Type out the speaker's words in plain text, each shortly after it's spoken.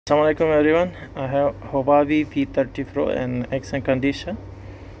Assalamualaikum everyone. I have Huawei P30pro in excellent condition.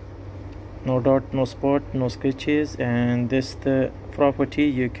 No dot, no spot, no scratches, and this the property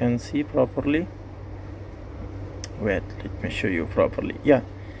you can see properly. Wait, let me show you properly. Yeah,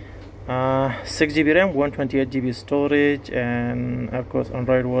 6 GB RAM, 128 GB storage, and of course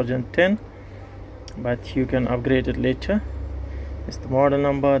Android version 10. But you can upgrade it later. It's the model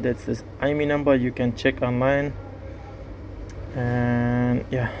number. That's this IMEI number. You can check online. And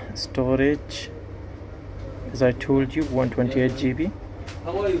yeah, storage, as I told you, 128 GB,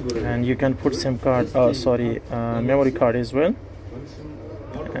 and you can put SIM card, memory card as well.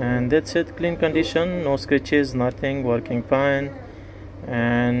 And that's it. Clean condition, no scratches, nothing, working fine.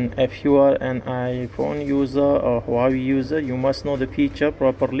 And if you are an iPhone user or Huawei user, you must know the feature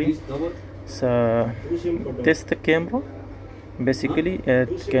properly. So this the camera, basically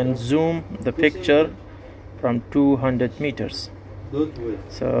it can zoom the picture from 200 meters.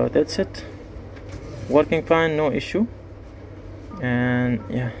 So that's it, working fine, no issue. And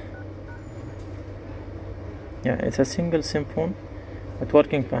yeah, it's a single SIM phone but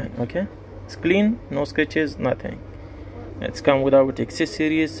working fine. Okay, it's clean, no scratches, nothing. It's come without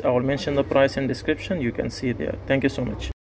accessories. I will mention the price in description, you can see there. Thank you so much.